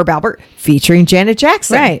Herb Albert featuring Janet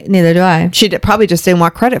Jackson. Right. Neither do I. She probably just didn't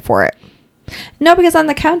want credit for it. No, because on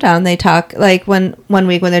the countdown they talk, like one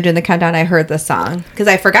week when they're doing the countdown, I heard this song because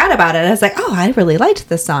I forgot about it. I was like, oh, I really liked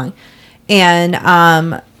this song. And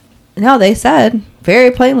no, they said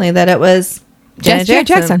very plainly that it was Janet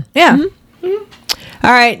Jackson. Yeah. Mm-hmm. Mm-hmm.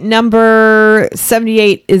 All right. Number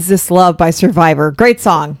 78 is This Love by Survivor. Great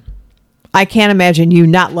song. I can't imagine you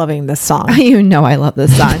not loving this song. You know I love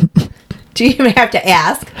this song. Do you even have to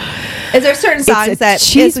ask? Is there certain songs that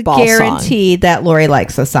is guaranteed that Lori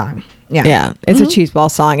likes the song? Yeah. It's a cheeseball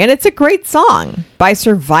song. And it's a great song by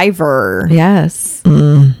Survivor. Yes.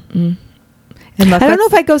 And I don't know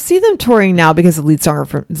if I go see them touring now because the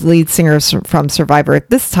lead singer from Survivor at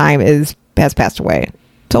this time has passed away.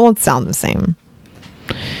 So it won't sound the same.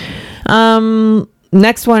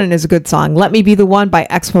 Next one is a good song. Let Me Be the One by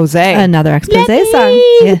Expose. Another Expose song.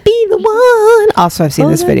 Be the one. Also, I've seen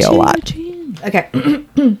this video a lot. Okay.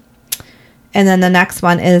 And then the next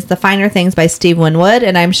one is The Finer Things by Steve Winwood.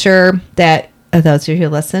 And I'm sure that those of you who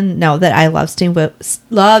listen know that I love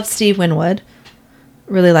Steve Winwood.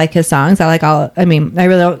 Really like his songs. I really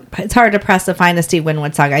don't, it's hard to find a Steve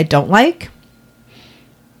Winwood song I don't like.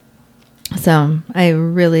 So I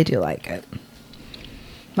really do like it.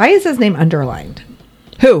 Why is his name underlined?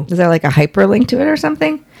 Who? Is there like a hyperlink to it or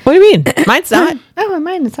something? What do you mean? Mine's not. Oh,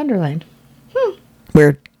 mine is underlined.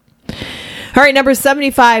 Weird. All right, number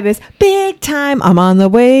 75 is Big Time. I'm on the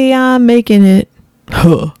way. I'm making it.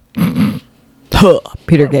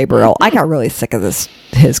 Peter Gabriel. I got really sick of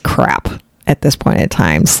his crap at this point in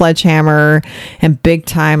time. Sledgehammer and Big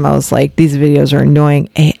Time. I was like, these videos are annoying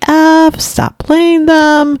AF. Stop playing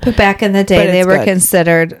them. But back in the day, they were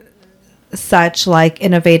considered such like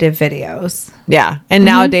innovative videos. Yeah. And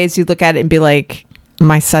nowadays you look at it and be like,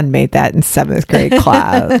 my son made that in 7th grade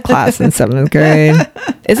class in 7th grade.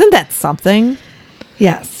 Isn't that something?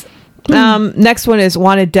 Yes. Next one is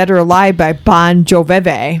Wanted Dead or Alive by Bon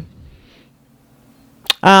Jovi.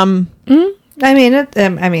 I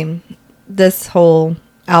mean, this whole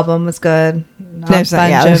album was good. There's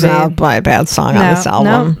not a bad song on this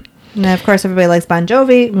album. No. And of course, everybody likes Bon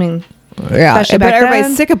Jovi. I mean, yeah, but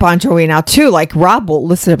everybody's sick of Bon Jovi now too. Like Rob won't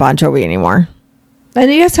listen to Bon Jovi anymore.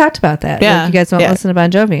 And you guys talked about that. Yeah, like you guys won't listen to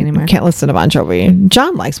Bon Jovi anymore. Can't listen to Bon Jovi.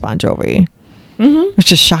 John likes Bon Jovi,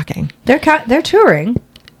 which is shocking. They're touring.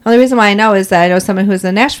 Only reason why I know is that I know someone who was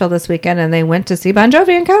in Nashville this weekend and they went to see Bon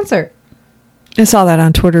Jovi in concert. I saw that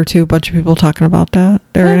on Twitter too. A bunch of people talking about that.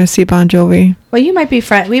 They're going to see Bon Jovi. Well, you might be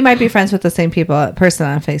we might be friends with the same person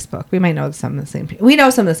on Facebook. We might know some of the same people. We know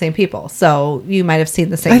some of the same people, so you might have seen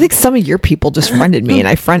the same. I think some of your people just friended me, and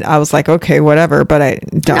I was like, okay, whatever. But I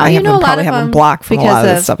don't. No, I probably have them blocked from a lot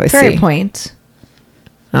of the stuff I see. Prairie Point.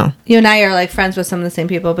 Oh, you and I are like friends with some of the same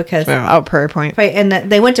people because Prairie Point. Right, and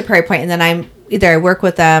they went to Prairie Point, and then I work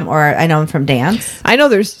with them or I know them from dance. I know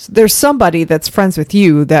there's somebody that's friends with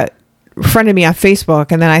you that friended me on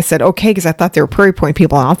Facebook, and then I said okay because I thought they were Prairie Point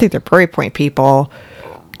people. I don't think they're Prairie Point people,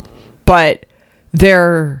 but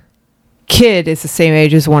their kid is the same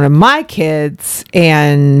age as one of my kids,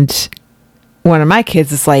 and one of my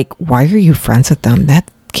kids is like, why are you friends with them?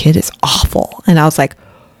 That kid is awful. And I was like,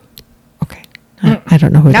 okay, I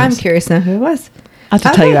don't know who it is. I'm curious to know who it was. I'll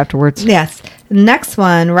have to tell you afterwards. Yes. Next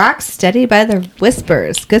one, Rock Steady by the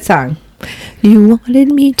Whispers. Good song. You wanted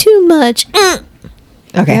me too much.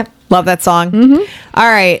 Okay. Yep. Love that song. All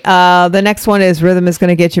right. The next one is Rhythm Is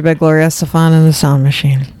Gonna Get You by Gloria Estefan and the Sound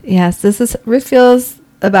Machine. Yes. Ruth feels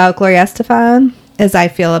about Gloria Estefan as I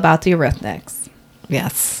feel about the Eurythmics.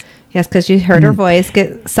 Yes. Yes, because you heard her voice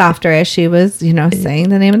get softer as she was, saying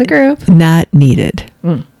the name of the group. Not needed.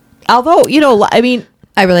 Although, I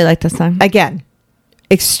really like this song. Again,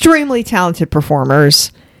 extremely talented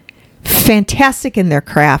performers, fantastic in their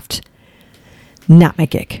craft. Not my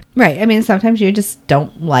gig. Right. I mean, sometimes you just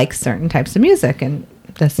don't like certain types of music, and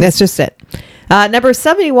that's just it. Number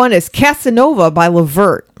 71 is Casanova by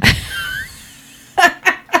Levert.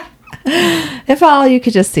 If all you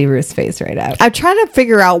could just see Ruth's face right now. I'm trying to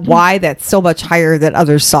figure out why that's so much higher than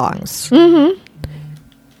other songs.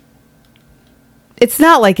 It's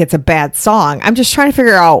not like it's a bad song. I'm just trying to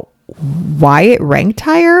figure out why it ranked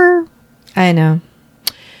higher. I know.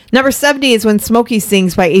 Number 70 is When Smokey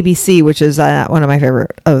Sings by ABC, which is one of my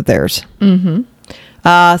favorite of theirs.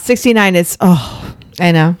 69 is,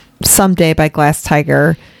 I know, Someday by Glass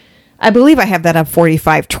Tiger. I believe I have that on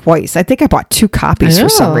 45 twice. I think I bought 2 copies for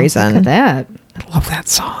some reason. Look at that. I love that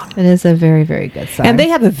song. It is a very, very good song. And they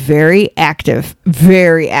have a very active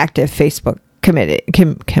Facebook committee.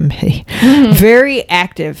 Very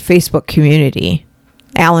active Facebook community.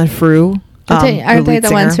 Alan Frew. Aren't they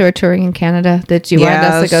the ones who are touring in Canada that you wanted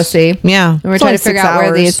us to go see? Yeah. And we're trying to figure out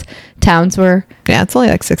where these towns were. Yeah, it's only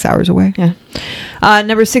like 6 hours away. Yeah.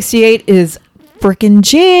 Number 68 is Frickin'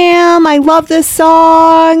 Jam. I love this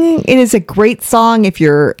song. It is a great song if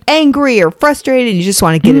you're angry or frustrated and you just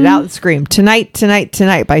want to get it out and scream. Tonight, Tonight,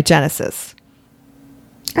 Tonight by Genesis.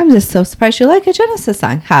 I'm just so surprised you like a Genesis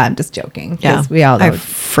song. I'm just joking. Yeah. We all know. I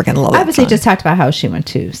freaking love it. Obviously, just talked about how she went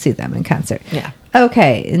to see them in concert. Yeah.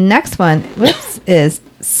 Okay. Next one, is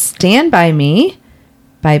Stand By Me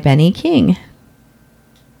by Benny King.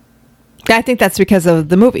 I think that's because of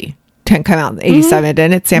the movie. Didn't come out in 87,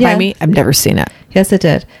 didn't it? Stand By Me? I've never seen it. Yes, it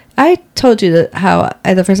did. I told you how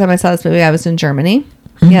the first time I saw this movie, I was in Germany.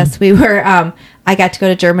 Yes, we were. I got to go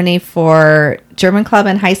to Germany for German club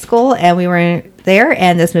in high school, and we were there,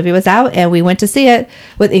 and this movie was out, and we went to see it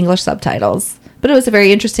with English subtitles. But it was a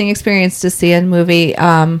very interesting experience to see a movie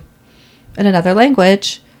in another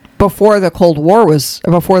language. Before the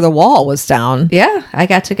before the wall was down. Yeah, I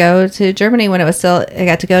got to go to Germany when it was still. I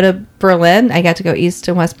got to go to Berlin. I got to go East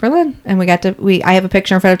and West Berlin, and I have a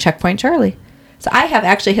picture in front of Checkpoint Charlie. So I have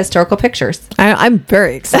actually historical pictures. I'm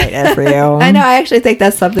very excited for you. I know. I actually think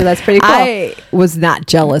that's something that's pretty cool. I was not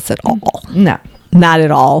jealous at all. No, not at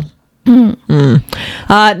all.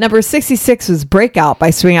 Number 66 was Breakout by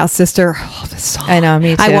Swing Out Sister. Oh, this song. I know,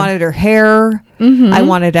 me too. I wanted her hair. I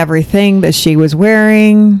wanted everything that she was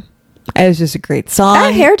wearing. It was just a great song.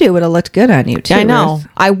 That hairdo would have looked good on you too. I know.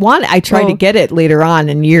 Ruth. I tried to get it later on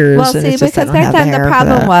in years. Well, see, because back then the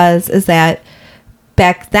problem is that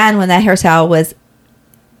back then when that hairstyle was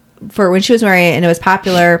for when she was wearing it and it was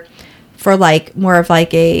popular for like more of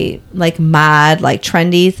like a mod, like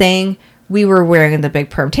trendy thing, we were wearing the big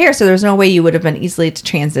permed hair, so there was no way you would have been easily to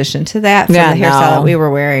transition to that from the hairstyle that we were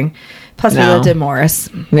wearing. Plus, we lived in Morris.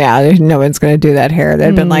 Yeah, no one's going to do that hair.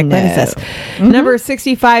 They'd been like, what is this? Number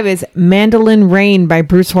 65 is Mandolin Rain by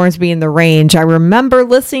Bruce Hornsby and the Range. I remember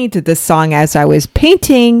listening to this song as I was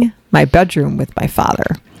painting my bedroom with my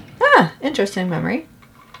father. Ah, interesting memory.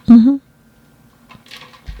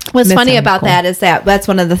 What's funny about that is that's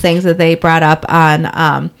one of the things that they brought up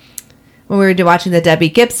on when we were watching the Debbie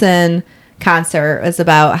Gibson concert, was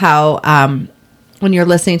about how when you're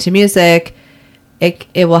listening to music,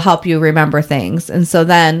 it will help you remember things. And so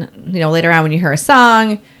then, later on when you hear a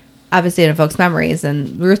song, obviously it evokes memories.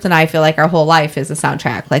 And Ruth and I feel like our whole life is a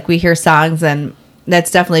soundtrack. Like we hear songs, and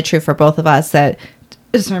that's definitely true for both of us, that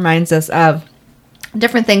just reminds us of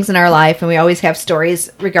different things in our life. And we always have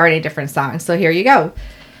stories regarding different songs. So here you go.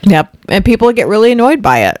 Yep. And people get really annoyed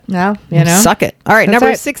by it. No, Suck it. All right. That's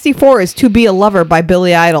number 64 is To Be a Lover by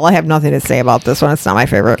Billy Idol. I have nothing to say about this one. It's not my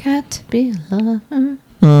favorite. Got to be a lover.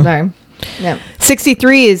 Sorry. Yep.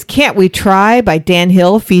 63 is Can't We Try by Dan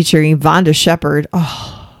Hill featuring Vonda Shepard.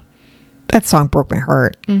 Oh, that song broke my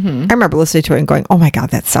heart. I remember listening to it and going, oh my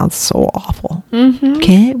God, that sounds so awful.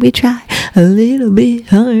 Can't we try a little bit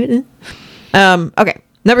harder? Okay.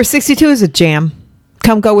 Number 62 is a jam.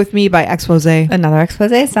 Come Go With Me by Expose. Another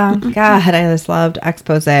Expose song. God, I just loved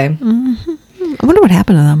Expose. I wonder what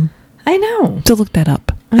happened to them. I know. To look that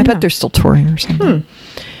up. I bet they're still touring or something.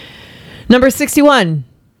 Number 61.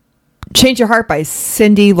 Change Your Heart by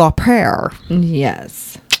Cyndi Lauper.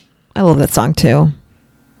 Yes. I love that song too.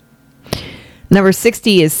 Number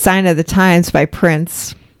 60 is Sign of the Times by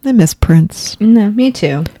Prince. I miss Prince. No, me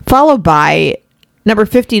too. Followed by number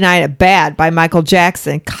 59, Bad by Michael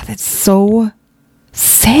Jackson. God, that's so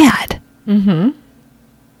sad.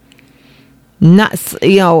 Not,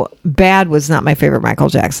 Bad was not my favorite Michael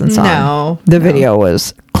Jackson song. No. The video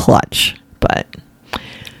was clutch. But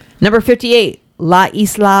number 58, La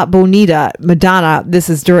Isla Bonita, Madonna. This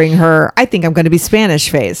is during her I Think I'm Going to Be Spanish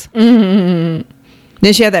phase.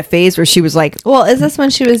 Then she had that phase where she was like... Well, is this when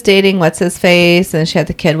she was dating What's-His-Face and she had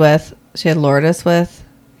the kid she had Lourdes with?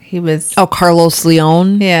 He was... Oh, Carlos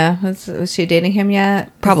Leon? Yeah. Was she dating him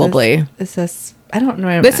yet? Probably. Is this... I don't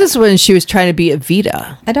remember. This is when she was trying to be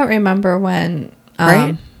Evita. I don't remember when...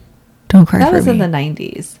 right? Don't Cry For Me. That was in the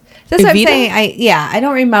 90s. That's what I'm saying. I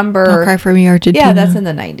don't remember. Don't Cry For Me, Argentina. Yeah, that's in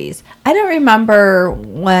the 90s. I don't remember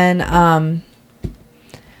when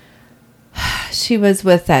she was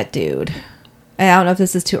with that dude. I don't know if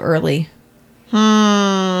this is too early.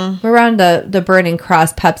 We're around the Burning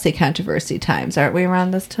Cross Pepsi controversy times, aren't we?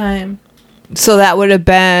 Around this time. So that would have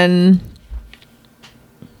been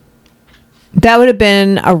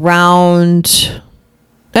around.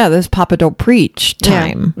 Yeah, this Papa Don't Preach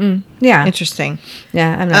time. Yeah. Interesting.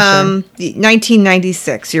 Yeah, I'm not sure.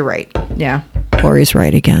 1996, you're right. Yeah. Lori's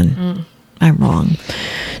right again. I'm wrong.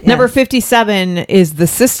 Yes. Number 57 is The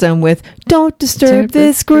System with Don't Disturb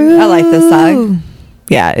This Groove. I like this song.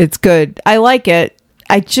 Yeah, it's good. I like it.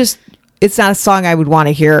 It's not a song I would want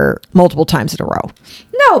to hear multiple times in a row.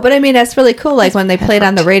 No, but I mean, that's really cool. Like when they play it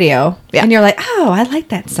on the radio and you're like, oh, I like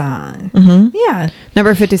that song. Mm-hmm. Yeah.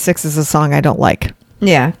 Number 56 is a song I don't like.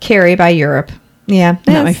 Yeah. Carrie by Europe. Yeah.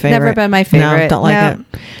 Not my favorite. Never been my favorite. No, don't like it.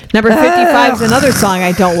 Number 55 is another song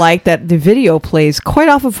I don't like that the video plays quite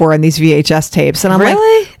often for in these VHS tapes. And I'm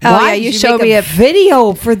really? like, why you did showed make me a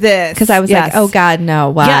video for this? Because I was like, oh God, no.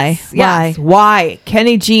 Why? Yes. Why?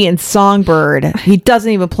 Kenny G and Songbird. He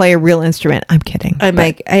doesn't even play a real instrument. I'm kidding. I'm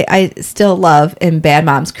like, I still love in Bad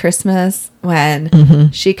Mom's Christmas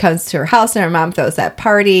when she comes to her house and her mom throws that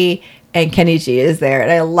party and Kenny G is there.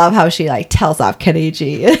 And I love how she like tells off Kenny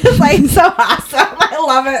G. It's like so awesome. I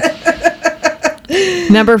love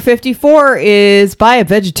it. Number 54 is By a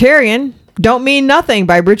Vegetarian. Don't Mean Nothing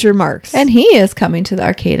by Richard Marx. And he is coming to the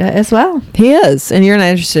Arcada as well. He is. And you're not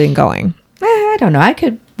interested in going. I don't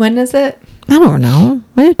know. When is it? I don't know.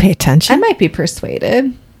 I didn't pay attention. I might be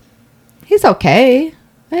persuaded. He's okay.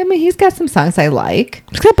 I mean, he's got some songs I like.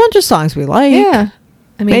 He's got a bunch of songs we like. Yeah.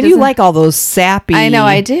 I mean, and you like all those sappy. I know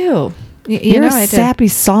I do. You're a sappy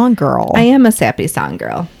song girl. I am a sappy song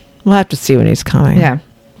girl. We'll have to see when he's coming. Yeah.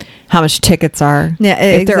 How much tickets are. Yeah,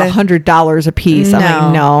 if they're $100 a piece, I'm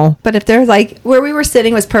like, no. But if they're like, where we were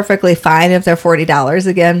sitting was perfectly fine. If they're $40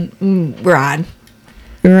 again, we're on.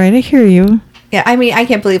 You're right, I hear you. Yeah, I mean, I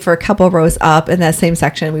can't believe for a couple rows up in that same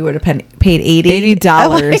section, we would have paid $80. I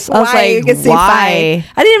was like, why?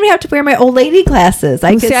 I didn't even have to wear my old lady glasses.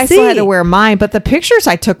 I still had to wear mine, but the pictures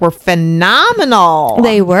I took were phenomenal.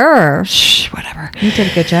 They were. Shh, whatever. You did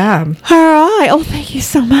a good job. All right. Oh, thank you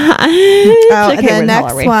so much. The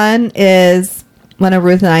next one is one of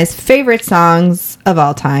Ruth and I's favorite songs of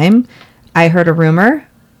all time, I Heard a Rumor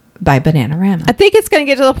by Bananarama. I think it's going to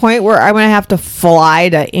get to the point where I'm going to have to fly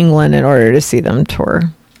to England in order to see them tour.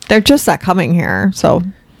 They're just not coming here. So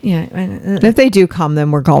yeah, if they do come,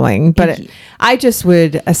 then we're going. But I just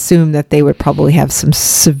would assume that they would probably have some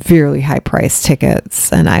severely high priced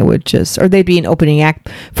tickets, and I would or they'd be an opening act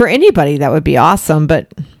for anybody. That would be awesome.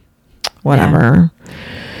 But whatever.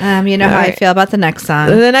 You know how I feel about the next song.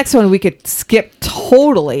 The next one we could skip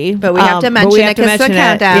totally, but we have to mention it because the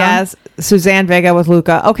countdown. Yes, Suzanne Vega with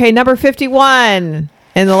Luca. Okay, number 51,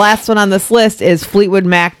 and the last one on this list is Fleetwood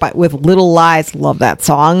Mac with Little Lies. Love that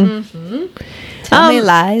song. Mm-hmm. Tell me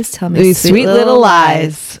lies. Tell me sweet little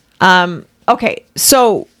lies. Okay,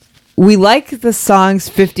 so we like the songs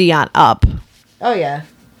 50 on up. Oh yeah.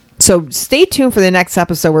 So stay tuned for the next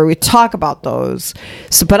episode where we talk about those.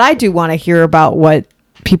 So, but I do want to hear about what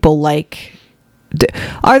people like.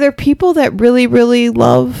 Are there people that really, really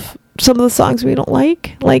love some of the songs we don't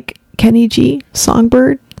like Kenny G,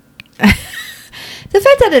 Songbird? The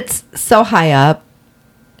fact that it's so high up,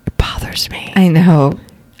 it bothers me. I know.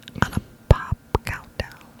 On a pop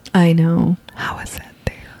countdown. I know. How is that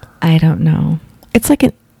there? I don't know. It's like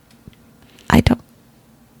I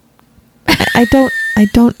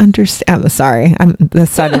don't understand. I'm sorry. I'm the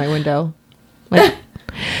side of my window. Like,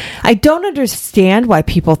 I don't understand why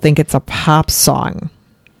people think it's a pop song.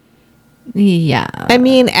 Yeah. I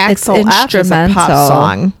mean, Axel F is a pop instrumental.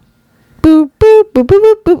 song. Boop, boop, boop, boop,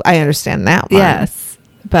 boop, boop. I understand that one. Yes.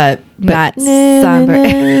 But not na, Songbird.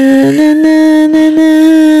 na, na, na,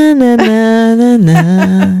 na, na, na,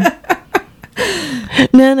 na.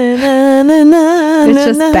 Na, na, na, na, na, It's na,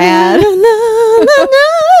 just na, bad. na, na, na.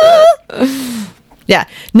 Yeah,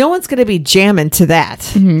 no one's going to be jamming to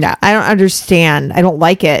that. No. I don't understand. I don't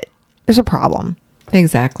like it. There's a problem.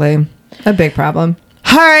 Exactly. A big problem.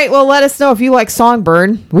 All right, well, let us know if you like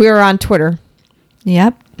Songbird. We are on Twitter.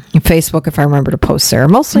 Yep. And Facebook, if I remember to post there.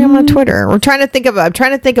 Mostly I'm on Twitter. I'm trying to think of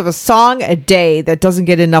a song a day that doesn't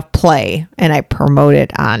get enough play, and I promote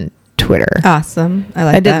it on Twitter. Awesome.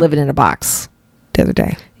 I did Live It in a Box the other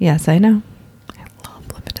day. Yes, I know. I love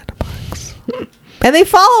Live It in a Box. And they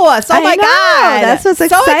follow us. Oh my God. That's what's so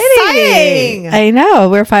exciting. I know.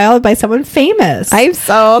 We're followed by someone famous. I'm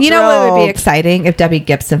so You know what would thrilled. be exciting if Debbie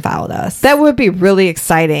Gibson followed us? That would be really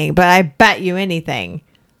exciting, but I bet you anything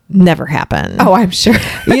never happened. Oh, I'm sure.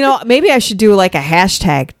 You know, maybe I should do like a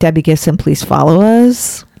hashtag, Debbie Gibson, please follow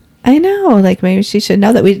us. I know. Like maybe she should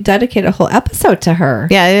know that we dedicated a whole episode to her.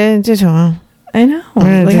 Yeah, just I know.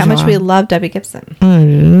 Like how much we love Debbie Gibson.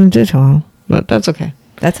 But that's okay.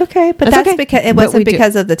 That's okay. But that's okay. because it But wasn't we do.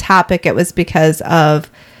 because of the topic. It was because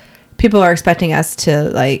of people are expecting us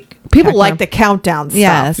to like People talk like about- the countdown stuff.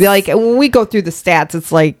 Yes. Like when we go through the stats,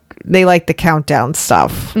 it's like they like the countdown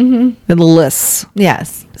stuff and the lists.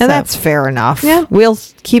 Yes. And that's fair enough. Yeah. We'll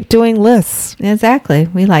keep doing lists. Exactly.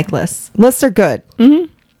 We like lists. Lists are good.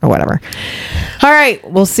 Or whatever. All right.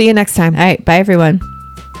 We'll see you next time. All right. Bye, everyone.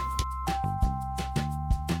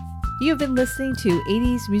 You've been listening to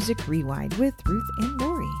 80s Music Rewind with Ruth and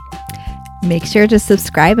Lori. Make sure to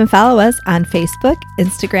subscribe and follow us on Facebook,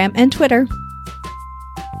 Instagram, and Twitter.